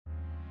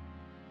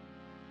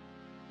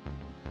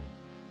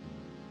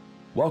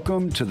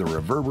Welcome to the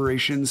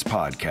Reverberations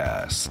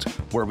podcast,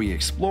 where we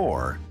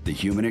explore the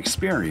human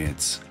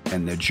experience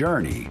and the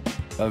journey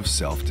of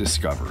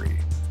self-discovery.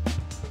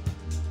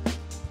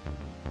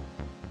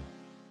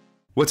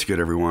 What's good,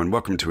 everyone?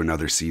 Welcome to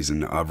another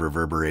season of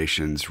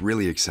Reverberations.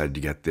 Really excited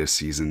to get this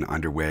season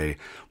underway.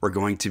 We're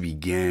going to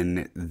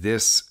begin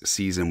this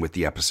season with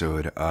the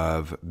episode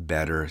of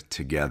Better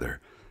Together,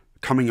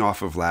 coming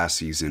off of last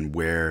season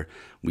where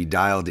we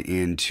dialed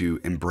into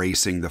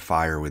embracing the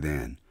fire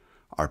within,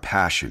 our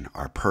passion,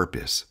 our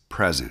purpose,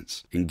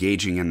 presence,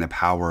 engaging in the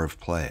power of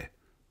play,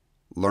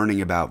 learning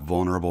about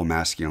vulnerable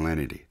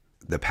masculinity,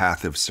 the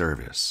path of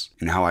service,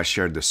 and how I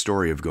shared the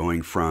story of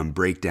going from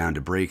breakdown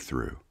to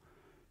breakthrough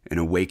and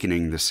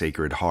awakening the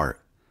sacred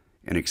heart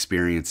and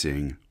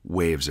experiencing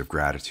waves of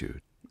gratitude.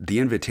 The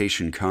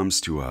invitation comes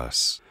to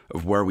us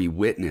of where we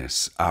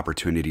witness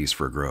opportunities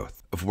for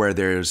growth, of where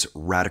there's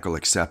radical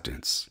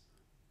acceptance,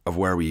 of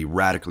where we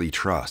radically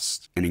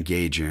trust and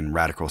engage in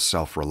radical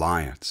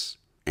self-reliance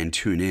and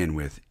tune in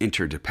with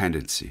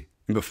interdependency.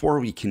 And before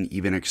we can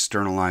even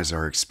externalize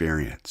our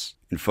experience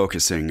and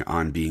focusing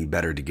on being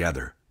better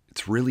together,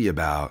 it's really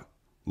about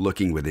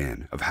looking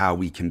within of how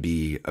we can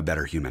be a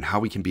better human, how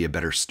we can be a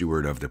better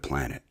steward of the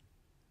planet,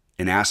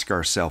 and ask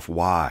ourselves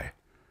why.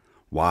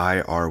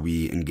 Why are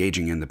we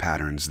engaging in the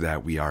patterns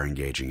that we are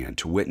engaging in?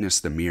 To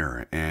witness the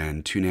mirror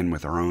and tune in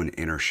with our own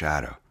inner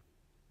shadow.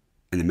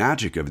 And the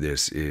magic of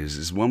this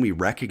is when we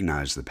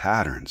recognize the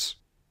patterns,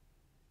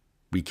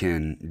 we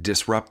can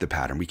disrupt the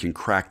pattern, we can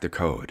crack the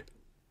code.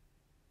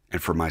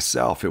 And for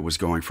myself, it was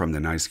going from the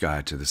nice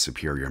guy to the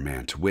superior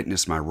man, to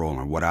witness my role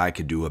and what I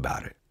could do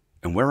about it.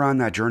 And we're on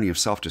that journey of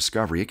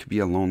self-discovery. It could be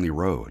a lonely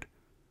road.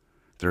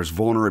 There's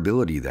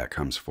vulnerability that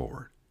comes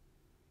forward.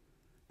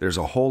 There's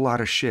a whole lot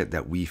of shit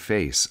that we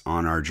face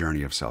on our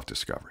journey of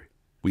self-discovery.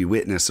 We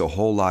witness a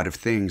whole lot of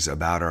things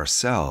about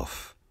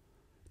ourselves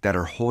that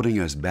are holding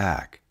us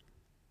back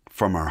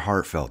from our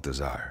heartfelt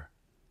desire,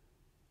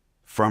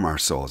 from our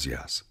soul's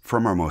yes,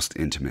 from our most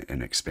intimate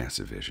and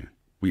expansive vision.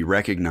 We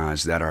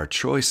recognize that our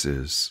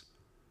choices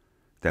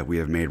that we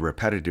have made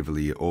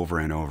repetitively over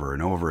and over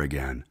and over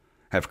again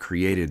have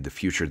created the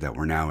future that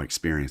we're now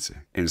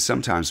experiencing. And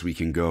sometimes we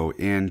can go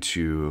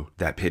into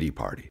that pity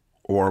party,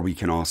 or we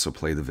can also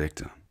play the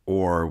victim,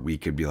 or we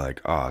could be like,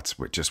 oh, it's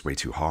just way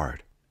too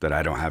hard, that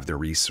I don't have the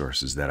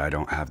resources, that I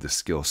don't have the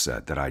skill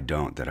set, that I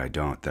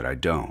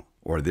don't,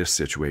 or this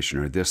situation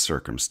or this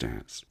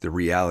circumstance. The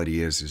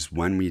reality is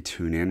when we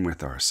tune in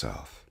with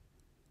ourselves,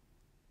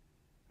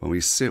 when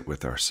we sit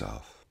with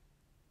ourselves,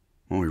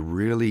 when we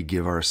really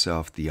give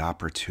ourselves the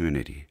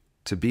opportunity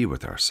to be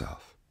with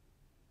ourselves,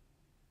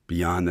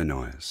 beyond the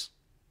noise,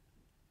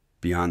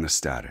 beyond the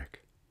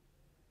static.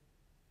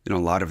 A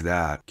lot of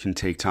that can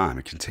take time.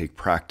 It can take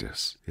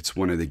practice. It's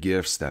one of the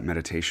gifts that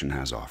meditation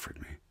has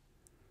offered me,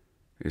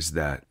 is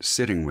that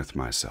sitting with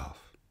myself,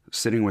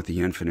 sitting with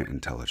the infinite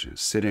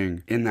intelligence,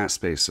 sitting in that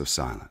space of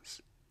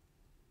silence.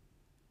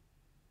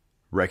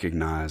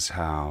 Recognize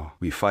how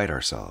we fight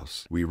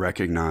ourselves. We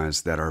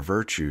recognize that our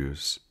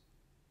virtues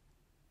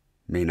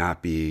may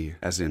not be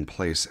as in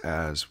place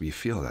as we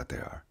feel that they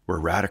are. Where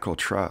radical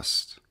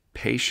trust,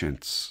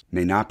 patience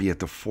may not be at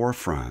the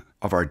forefront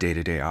of our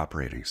day-to-day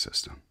operating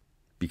system.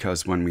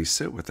 Because when we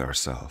sit with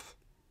ourselves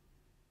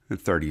and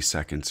 30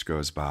 seconds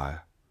goes by,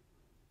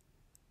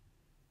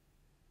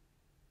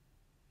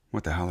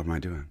 what the hell am I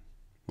doing?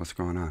 What's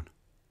going on?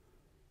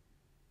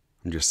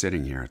 I'm just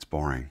sitting here. It's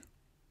boring.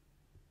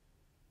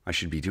 I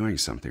should be doing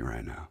something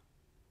right now.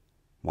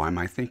 Why am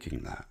I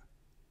thinking that?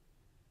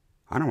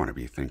 I don't want to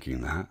be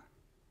thinking that.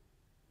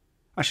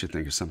 I should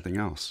think of something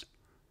else.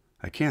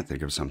 I can't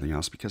think of something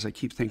else because I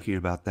keep thinking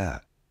about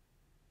that.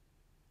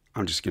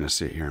 I'm just going to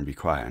sit here and be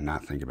quiet and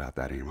not think about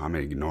that anymore. I'm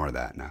going to ignore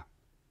that now.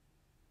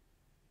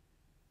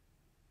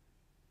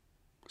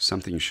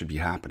 Something should be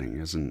happening,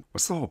 isn't?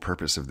 What's the whole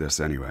purpose of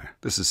this anyway?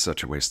 This is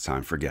such a waste of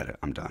time. Forget it.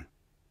 I'm done.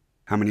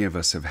 How many of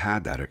us have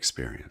had that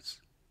experience?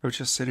 Or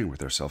just sitting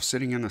with ourselves,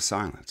 sitting in the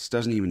silence.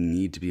 Doesn't even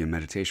need to be a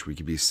meditation. We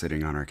could be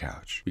sitting on our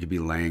couch. We could be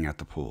laying at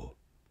the pool.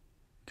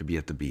 We could be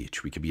at the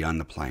beach. We could be on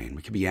the plane.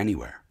 We could be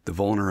anywhere. The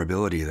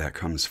vulnerability that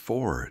comes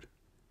forward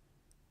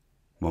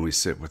when we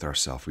sit with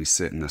ourselves, we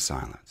sit in the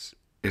silence,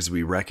 is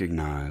we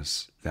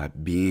recognize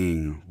that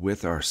being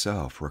with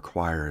ourselves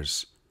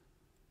requires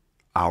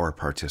our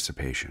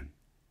participation.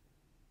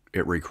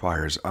 It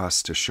requires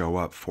us to show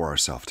up for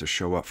ourselves, to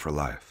show up for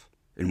life.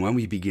 And when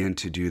we begin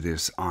to do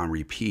this on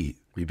repeat,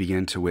 we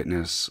begin to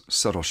witness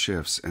subtle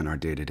shifts in our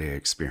day-to-day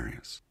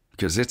experience.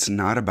 Because it's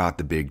not about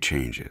the big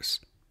changes.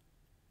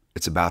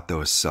 It's about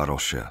those subtle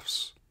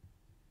shifts.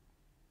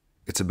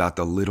 It's about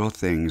the little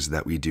things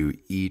that we do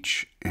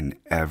each and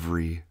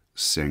every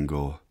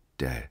single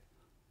day.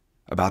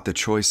 About the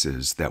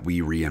choices that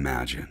we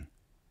reimagine.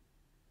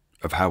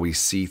 Of how we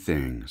see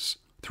things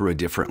through a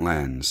different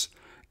lens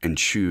and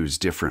choose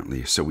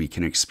differently so we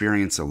can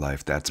experience a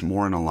life that's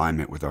more in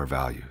alignment with our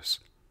values.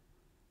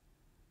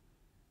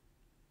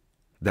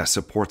 That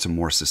supports a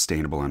more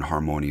sustainable and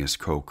harmonious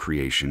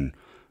co-creation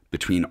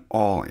between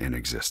all in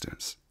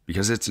existence.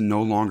 Because it's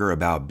no longer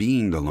about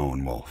being the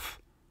lone wolf.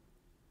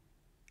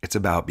 It's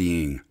about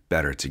being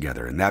better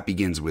together, and that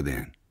begins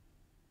within.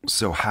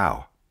 So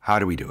how? How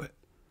do we do it?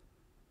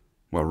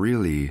 Well,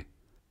 really,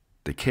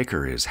 the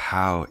kicker is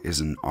how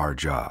isn't our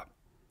job.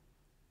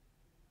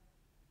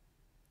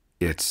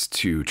 It's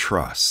to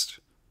trust.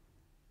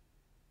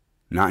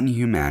 Not in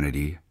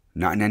humanity,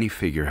 not in any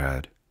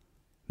figurehead,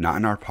 not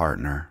in our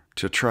partner,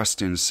 to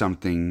trust in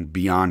something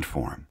beyond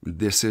form.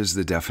 This is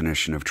the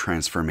definition of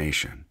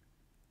transformation.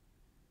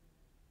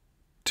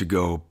 To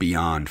go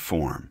beyond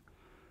form.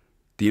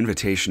 The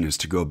invitation is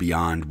to go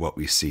beyond what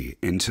we see,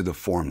 into the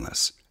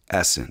formless,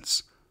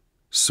 essence,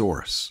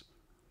 source,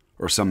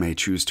 or some may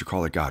choose to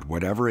call it God,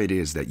 whatever it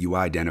is that you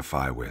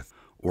identify with,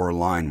 or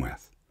align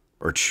with,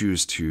 or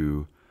choose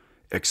to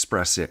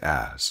express it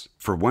as.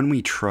 For when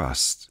we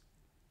trust,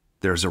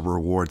 there's a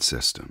reward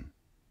system.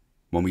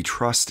 When we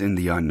trust in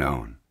the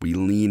unknown, we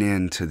lean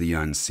into the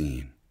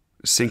unseen.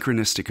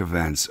 Synchronistic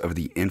events of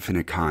the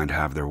infinite kind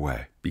have their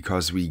way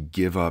because we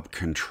give up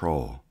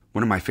control.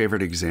 One of my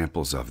favorite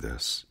examples of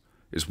this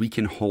is we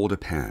can hold a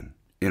pen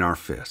in our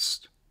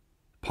fist,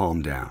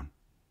 palm down,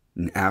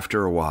 and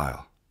after a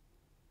while,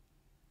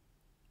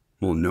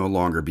 we'll no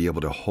longer be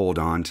able to hold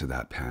on to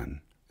that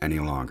pen any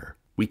longer.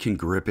 We can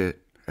grip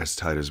it as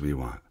tight as we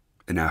want,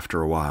 and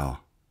after a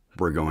while,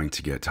 we're going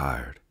to get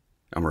tired,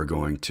 and we're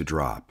going to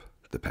drop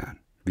the pen.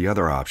 The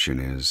other option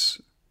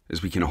is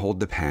we can hold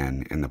the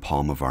pen in the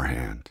palm of our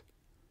hand,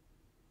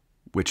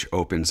 which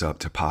opens up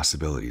to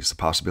possibilities. The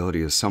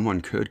possibility is someone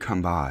could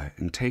come by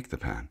and take the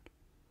pen.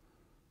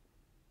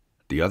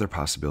 The other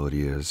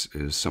possibility is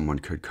someone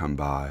could come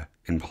by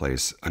and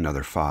place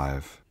another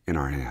 5 in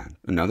our hand.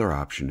 Another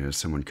option is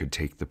someone could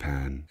take the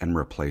pen and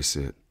replace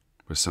it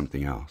with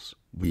something else.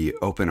 We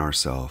open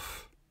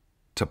ourselves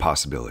to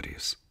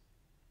possibilities.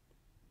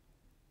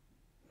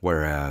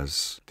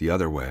 Whereas the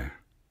other way,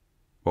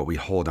 what we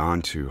hold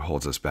on to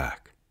holds us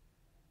back.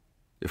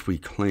 If we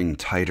cling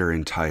tighter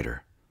and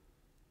tighter,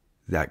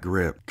 that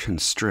grip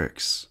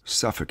constricts,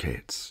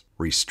 suffocates,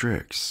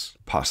 restricts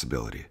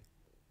possibility.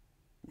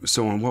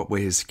 So in what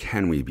ways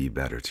can we be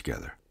better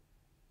together?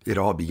 It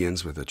all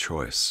begins with a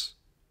choice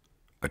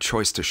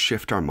to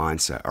shift our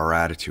mindset, our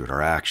attitude,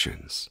 our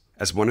actions.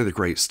 As one of the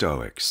great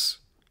Stoics,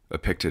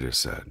 Epictetus,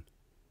 said,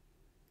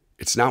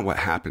 it's not what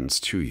happens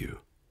to you,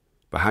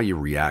 but how you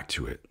react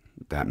to it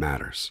that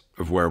matters,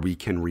 of where we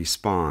can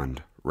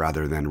respond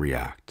rather than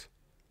react.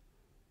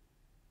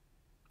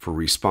 For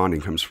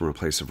responding comes from a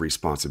place of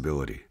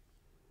responsibility.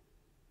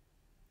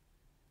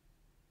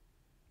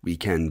 We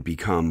can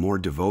become more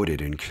devoted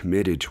and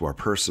committed to our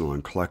personal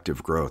and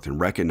collective growth and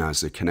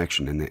recognize the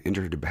connection and the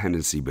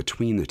interdependency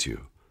between the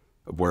two,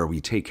 of where we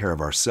take care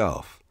of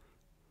ourselves,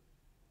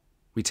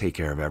 we take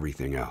care of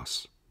everything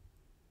else,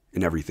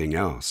 and everything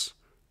else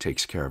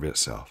takes care of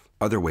itself.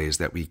 Other ways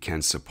that we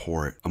can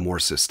support a more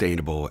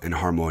sustainable and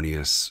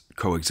harmonious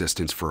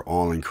coexistence for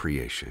all in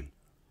creation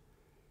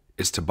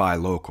is to buy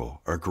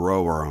local or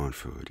grow our own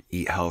food,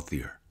 eat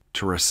healthier,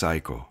 to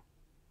recycle,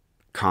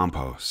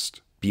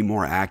 compost, be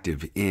more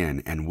active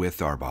in and with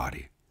our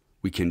body.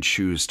 We can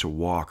choose to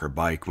walk or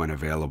bike when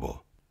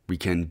available. We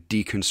can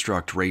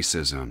deconstruct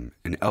racism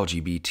and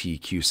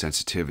LGBTQ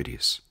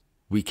sensitivities.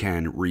 We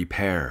can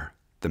repair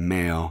the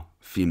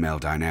male-female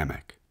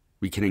dynamic.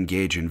 We can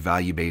engage in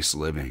value-based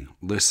living,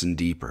 listen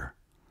deeper,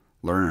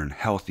 learn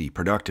healthy,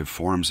 productive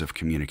forms of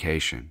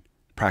communication,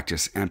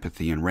 practice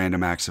empathy and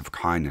random acts of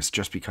kindness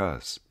just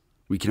because.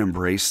 We can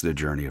embrace the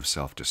journey of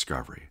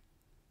self-discovery.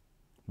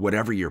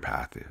 Whatever your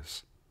path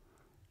is,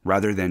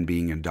 rather than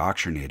being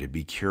indoctrinated,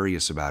 be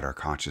curious about our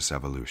conscious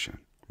evolution.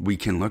 We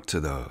can look to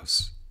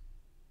those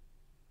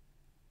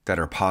that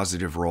are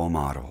positive role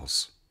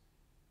models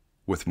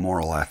with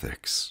moral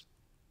ethics.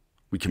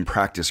 We can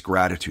practice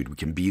gratitude. We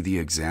can be the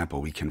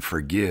example. We can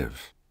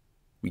forgive.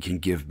 We can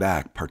give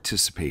back,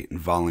 participate, and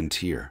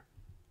volunteer.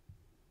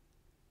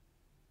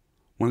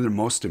 One of the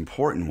most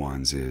important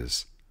ones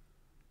is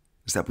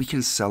that we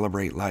can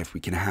celebrate life. We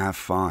can have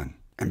fun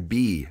and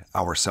be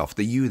ourselves,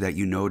 the you that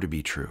you know to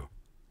be true.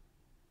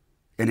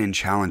 And in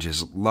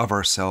challenges, love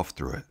ourselves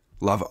through it,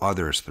 love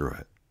others through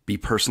it, be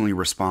personally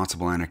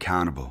responsible and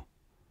accountable,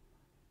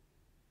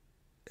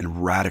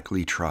 and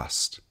radically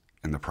trust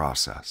in the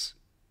process.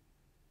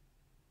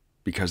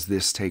 Because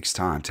this takes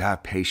time, to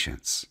have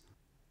patience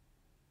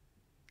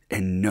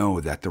and know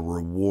that the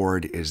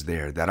reward is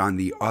there, that on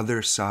the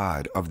other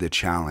side of the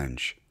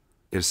challenge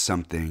is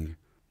something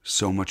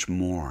so much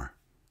more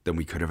than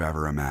we could have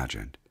ever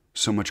imagined,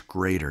 so much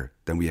greater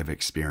than we have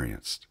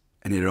experienced.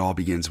 And it all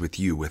begins with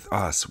you, with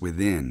us,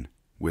 within,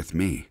 with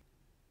me.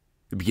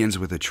 It begins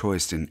with a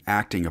choice and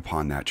acting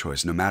upon that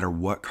choice, no matter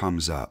what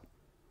comes up.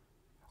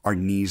 Our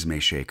knees may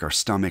shake, our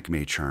stomach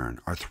may churn,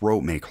 our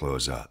throat may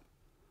close up.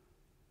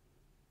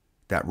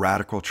 That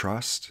radical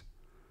trust,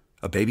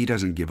 a baby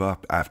doesn't give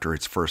up after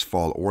its first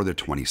fall or the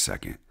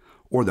 22nd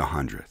or the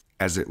 100th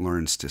as it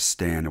learns to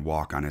stand and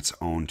walk on its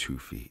own 2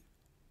 feet.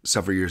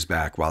 Several years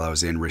back, while I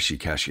was in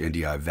Rishikesh,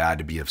 India, I vowed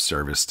to be of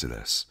service to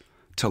this.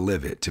 To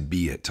live it, to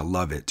be it, to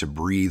love it, to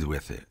breathe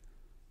with it,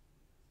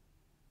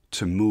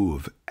 to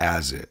move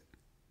as it,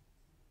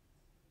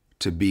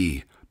 to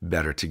be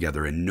better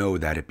together and know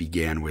that it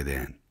began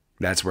within.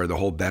 That's where the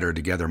whole better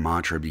together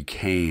mantra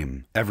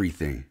became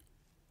everything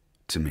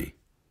to me.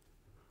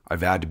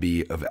 I've had to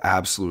be of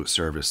absolute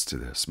service to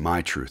this,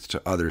 my truth,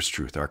 to others'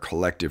 truth, our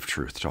collective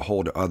truth, to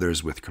hold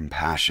others with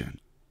compassion,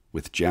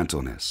 with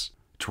gentleness,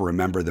 to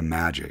remember the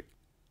magic,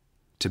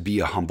 to be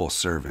a humble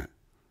servant,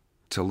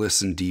 to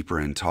listen deeper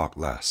and talk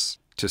less,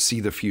 to see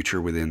the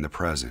future within the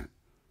present,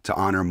 to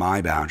honor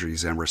my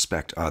boundaries and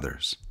respect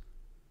others,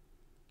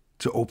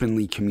 to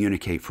openly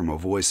communicate from a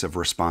voice of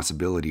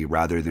responsibility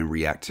rather than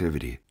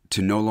reactivity,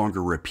 to no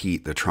longer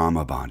repeat the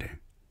trauma bonding,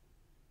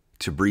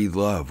 to breathe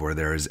love where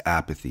there is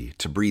apathy,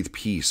 to breathe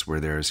peace where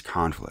there is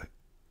conflict,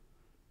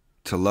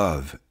 to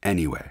love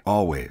anyway,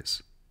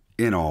 always,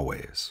 in all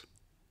ways.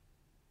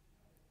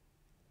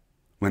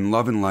 When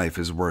love and life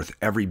is worth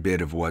every bit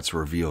of what's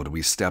revealed,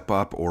 we step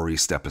up or we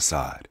step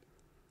aside.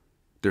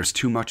 There's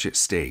too much at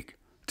stake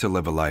to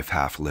live a life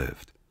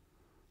half-lived.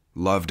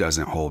 Love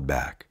doesn't hold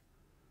back.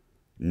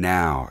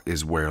 Now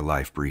is where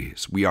life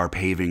breathes. We are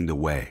paving the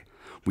way.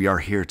 We are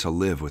here to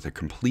live with a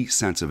complete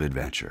sense of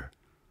adventure,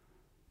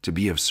 to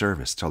be of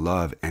service, to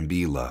love and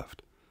be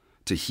loved,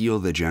 to heal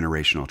the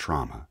generational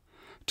trauma,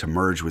 to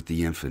merge with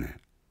the infinite,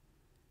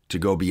 to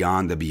go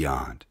beyond the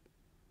beyond.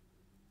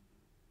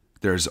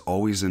 There's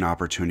always an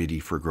opportunity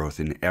for growth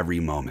in every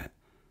moment.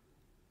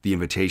 The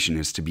invitation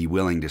is to be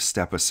willing to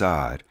step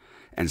aside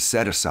and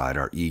set aside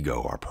our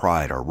ego, our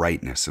pride, our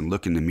rightness, and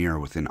look in the mirror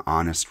with an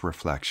honest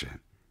reflection.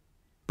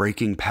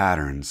 Breaking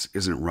patterns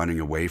isn't running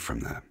away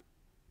from them.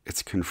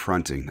 It's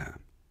confronting them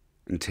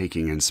and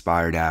taking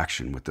inspired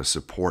action with the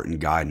support and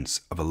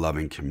guidance of a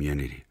loving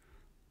community.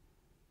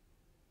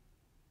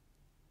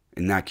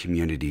 And that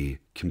community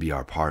can be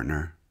our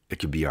partner, it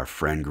could be our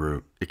friend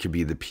group, it could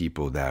be the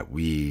people that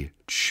we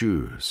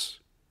choose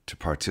to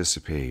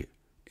participate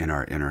in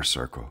our inner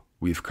circle.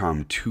 We've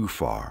come too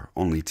far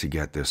only to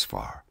get this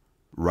far.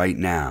 Right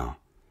now,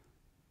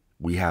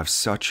 we have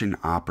such an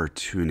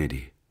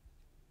opportunity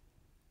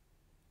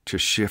to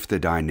shift the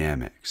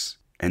dynamics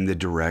and the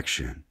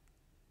direction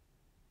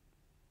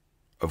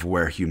of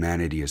where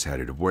humanity is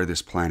headed, of where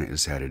this planet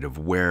is headed, of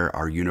where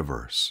our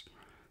universe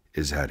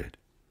is headed.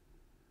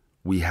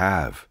 We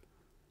have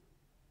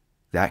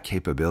that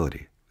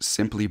capability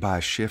simply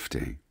by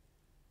shifting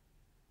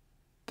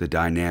the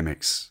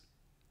dynamics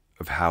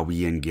of how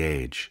we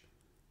engage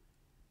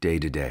day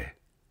to day.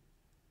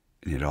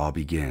 And it all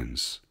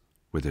begins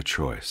with a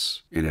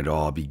choice. And it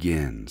all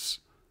begins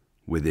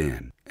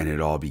within. And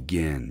it all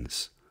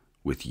begins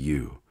with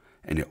you.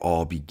 And it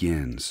all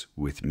begins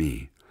with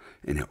me.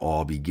 And it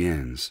all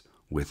begins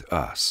with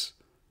us.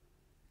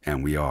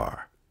 And we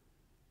are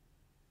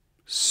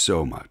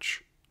so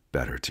much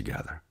better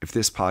together. If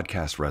this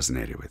podcast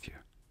resonated with you,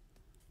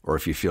 or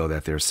if you feel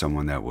that there's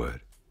someone that would,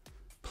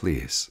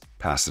 please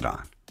pass it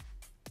on.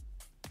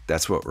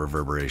 That's what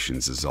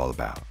Reverberations is all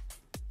about.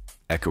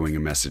 Echoing a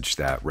message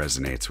that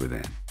resonates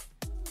within.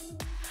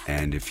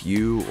 And if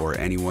you or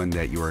anyone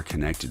that you are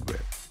connected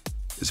with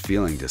is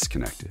feeling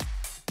disconnected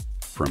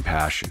from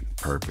passion,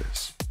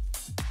 purpose,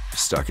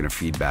 stuck in a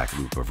feedback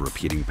loop of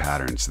repeating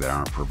patterns that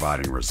aren't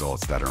providing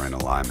results that are in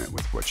alignment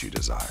with what you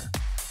desire,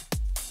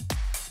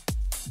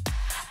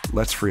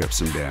 let's free up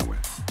some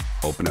bandwidth,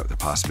 open up the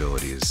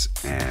possibilities,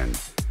 and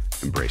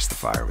embrace the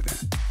fire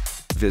within.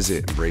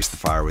 Visit Embrace the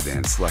Fire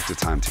Within, select a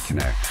time to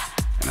connect,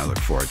 and I look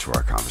forward to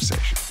our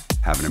conversation.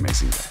 Have an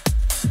amazing day.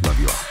 Love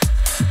you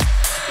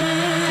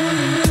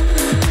all.